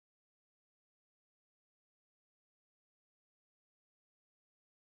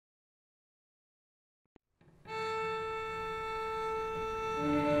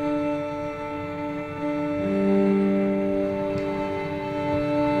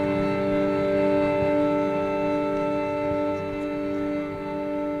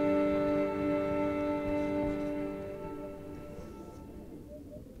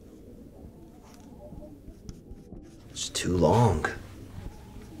It's too long.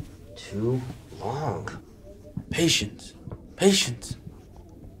 Too long. Patience. Patience.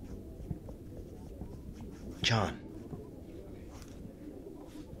 John.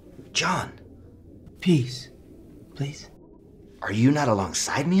 John. Peace, please. Are you not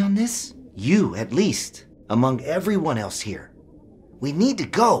alongside me on this? You, at least, among everyone else here. We need to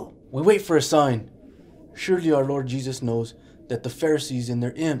go. We wait for a sign. Surely our Lord Jesus knows that the Pharisees and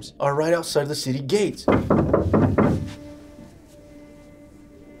their imps are right outside the city gates.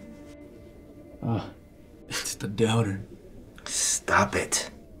 It's the doubter. Stop it.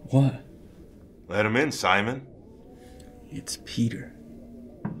 What? Let him in, Simon. It's Peter.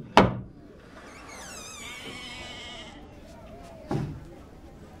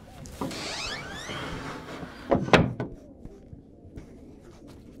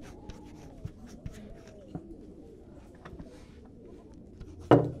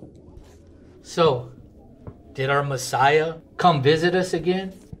 So, did our Messiah come visit us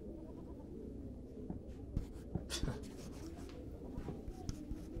again?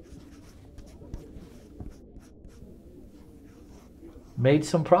 Made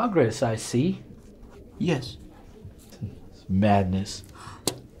some progress, I see. Yes. It's madness.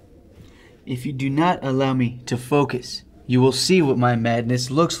 If you do not allow me to focus, you will see what my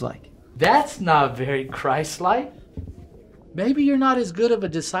madness looks like. That's not very Christ-like. Maybe you're not as good of a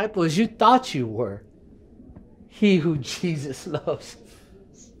disciple as you thought you were. He who Jesus loves.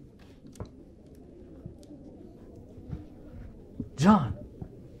 John,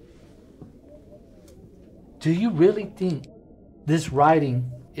 do you really think this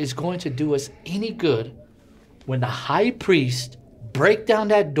writing is going to do us any good when the high priest break down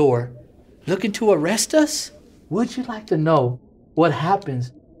that door looking to arrest us? Would you like to know what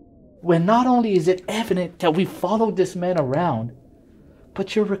happens when not only is it evident that we followed this man around,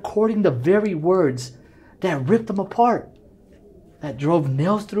 but you're recording the very words that ripped him apart, that drove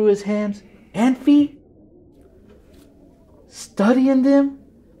nails through his hands and feet? Studying them,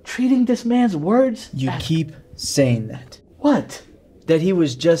 treating this man's words You keep saying that. What? That he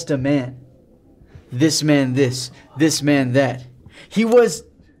was just a man. This man this man that. He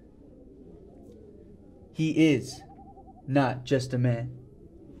is not just a man.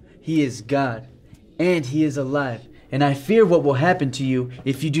 He is God, and he is alive. And I fear what will happen to you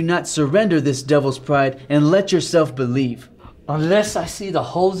if you do not surrender this devil's pride and let yourself believe. Unless I see the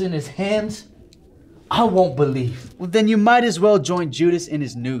holes in his hands, I won't believe. Well, then you might as well join Judas in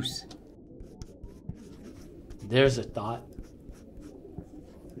his noose. There's a thought.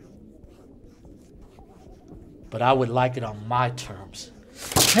 But I would like it on my terms.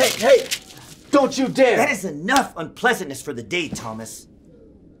 Hey! Don't you dare! That is enough unpleasantness for the day, Thomas.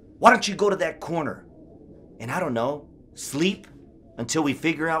 Why don't you go to that corner? And I don't know, sleep until we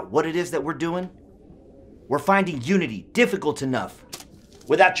figure out what it is that we're doing? We're finding unity difficult enough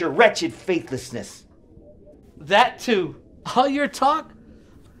without your wretched faithlessness. That too. All your talk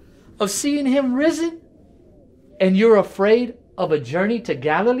of seeing him risen, and you're afraid of a journey to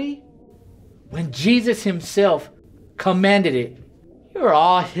Galilee? When Jesus himself commanded it. You're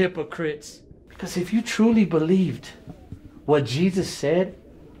all hypocrites. Because if you truly believed what Jesus said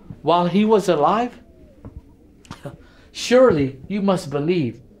while he was alive, surely you must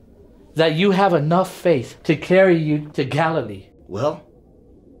believe that you have enough faith to carry you to Galilee. Well,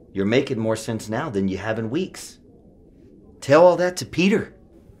 you're making more sense now than you have in weeks. Tell all that to Peter.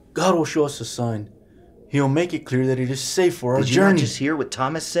 God will show us a sign. He'll make it clear that it is safe for our Did you not journey. just hear what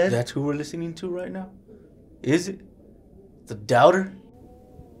Thomas said? That's who we're listening to right now? Is it? The doubter?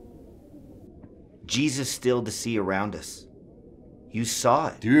 Jesus stilled the sea around us. You saw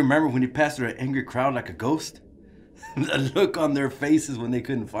it. Do you remember when he passed through an angry crowd like a ghost? The look on their faces when they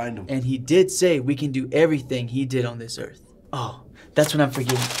couldn't find him. And he did say we can do everything he did on this earth. Oh, that's what I'm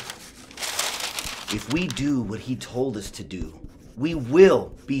forgetting. If we do what he told us to do, we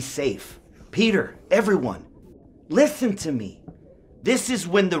will be safe. Peter, everyone, listen to me. This is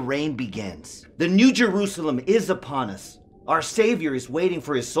when the reign begins. The New Jerusalem is upon us. Our Savior is waiting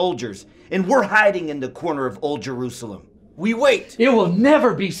for his soldiers, and we're hiding in the corner of Old Jerusalem. We wait. It will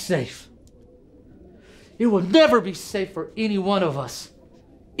never be safe. It will never be safe for any one of us.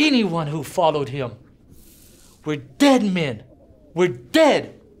 Anyone who followed him. We're dead men. We're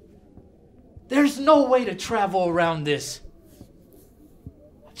dead. There's no way to travel around this.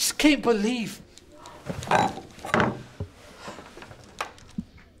 I just can't believe. I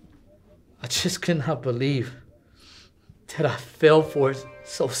just cannot believe that I fell for it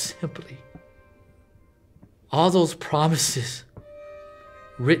so simply. All those promises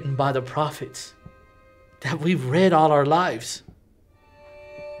written by the prophets that we've read all our lives.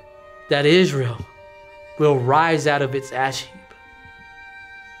 That Israel will rise out of its ash heap.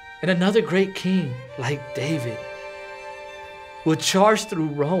 And another great king, like David, will charge through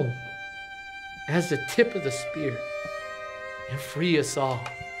Rome as the tip of the spear and free us all.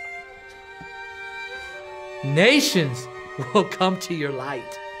 Nations will come to your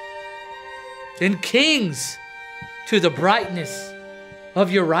light, and kings to the brightness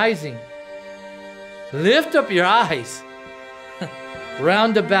of your rising. Lift up your eyes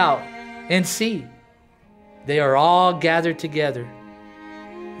round about and see. They are all gathered together.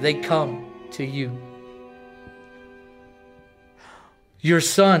 They come to you. Your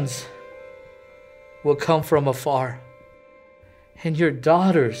sons will come from afar, and your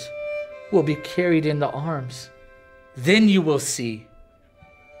daughters will be carried in the arms. Then you will see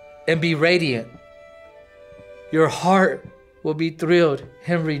and be radiant. Your heart will be thrilled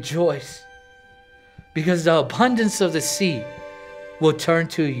and rejoice, because the abundance of the sea will turn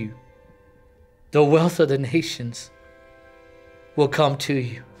to you. The wealth of the nations will come to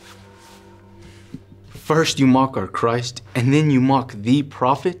you. First you mock our Christ, and then you mock the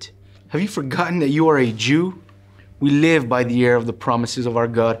prophet? Have you forgotten that you are a Jew? We live by the air of the promises of our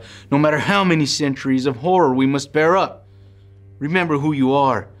God, no matter how many centuries of horror we must bear up. Remember who you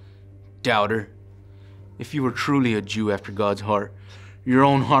are, doubter. If you were truly a Jew after God's heart, your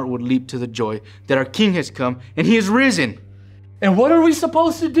own heart would leap to the joy that our King has come and he is risen. And what are we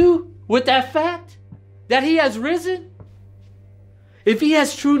supposed to do with that fact? That he has risen? If he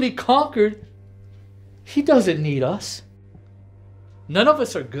has truly conquered, he doesn't need us. None of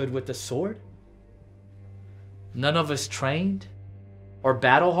us are good with the sword. None of us trained or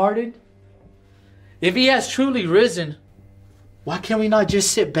battle-hardened. If he has truly risen, why can we not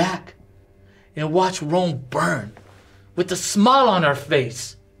just sit back and watch Rome burn with a smile on our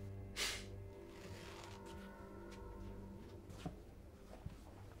face?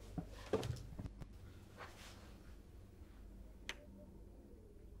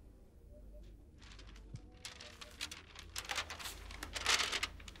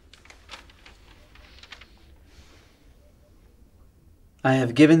 I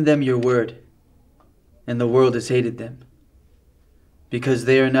have given them your word, and the world has hated them, because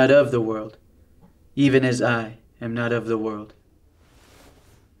they are not of the world, even as I am not of the world.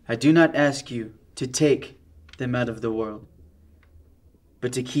 I do not ask you to take them out of the world,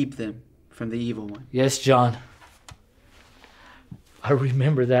 but to keep them from the evil one. Yes, John. I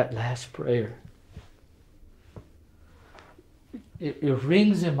remember that last prayer. It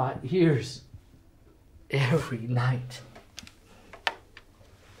rings in my ears every night.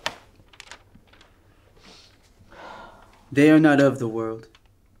 They are not of the world,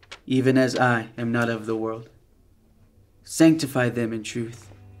 even as I am not of the world. Sanctify them in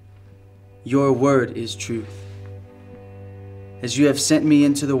truth. Your word is truth. As you have sent me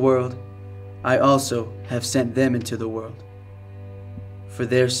into the world, I also have sent them into the world. For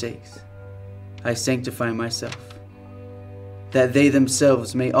their sakes, I sanctify myself, that they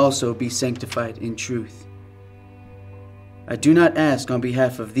themselves may also be sanctified in truth. I do not ask on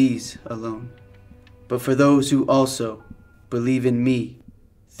behalf of these alone, but for those who also believe in me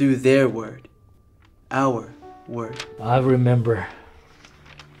through their word, our word. I remember.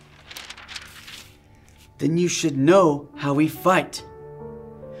 Then you should know how we fight.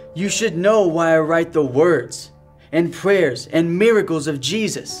 You should know why I write the words and prayers and miracles of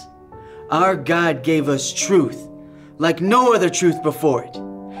Jesus. Our God gave us truth like no other truth before it,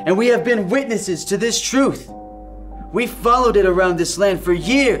 and we have been witnesses to this truth. We followed it around this land for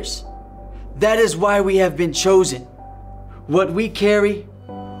years. That is why we have been chosen. What we carry,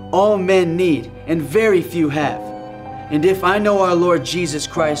 all men need, and very few have. And if I know our Lord Jesus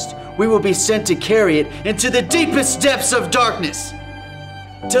Christ, we will be sent to carry it into the deepest depths of darkness,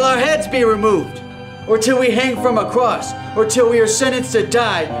 till our heads be removed, or till we hang from a cross, or till we are sentenced to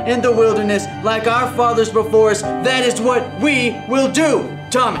die in the wilderness like our fathers before us. That is what we will do,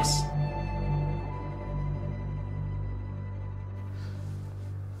 Thomas.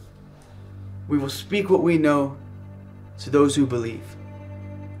 We will speak what we know to those who believe,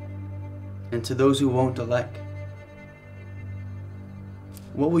 and to those who won't alike.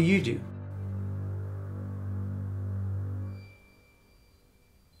 What will you do?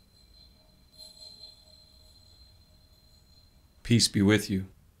 Peace be with you.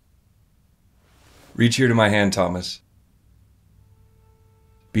 Reach here to my hand, Thomas.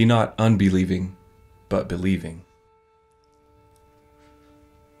 Be not unbelieving, but believing.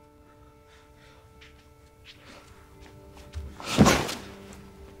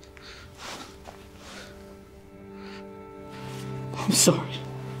 I'm sorry.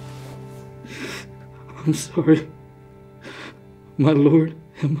 I'm sorry, my Lord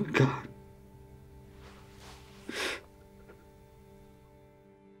and my God.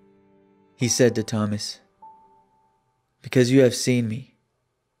 He said to Thomas, "Because you have seen me,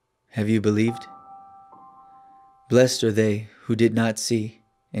 have you believed? Blessed are they who did not see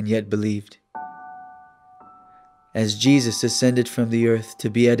and yet believed." As Jesus ascended from the earth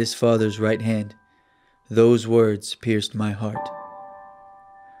to be at his Father's right hand, those words pierced my heart.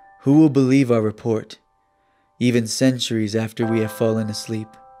 Who will believe our report, even centuries after we have fallen asleep?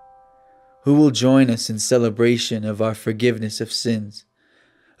 Who will join us in celebration of our forgiveness of sins,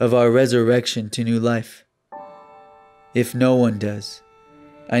 of our resurrection to new life? If no one does,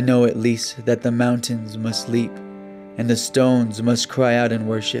 I know at least that the mountains must leap, and the stones must cry out in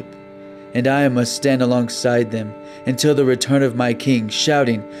worship, and I must stand alongside them until the return of my King,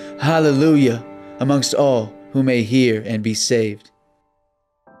 shouting, "Hallelujah!" amongst all who may hear and be saved.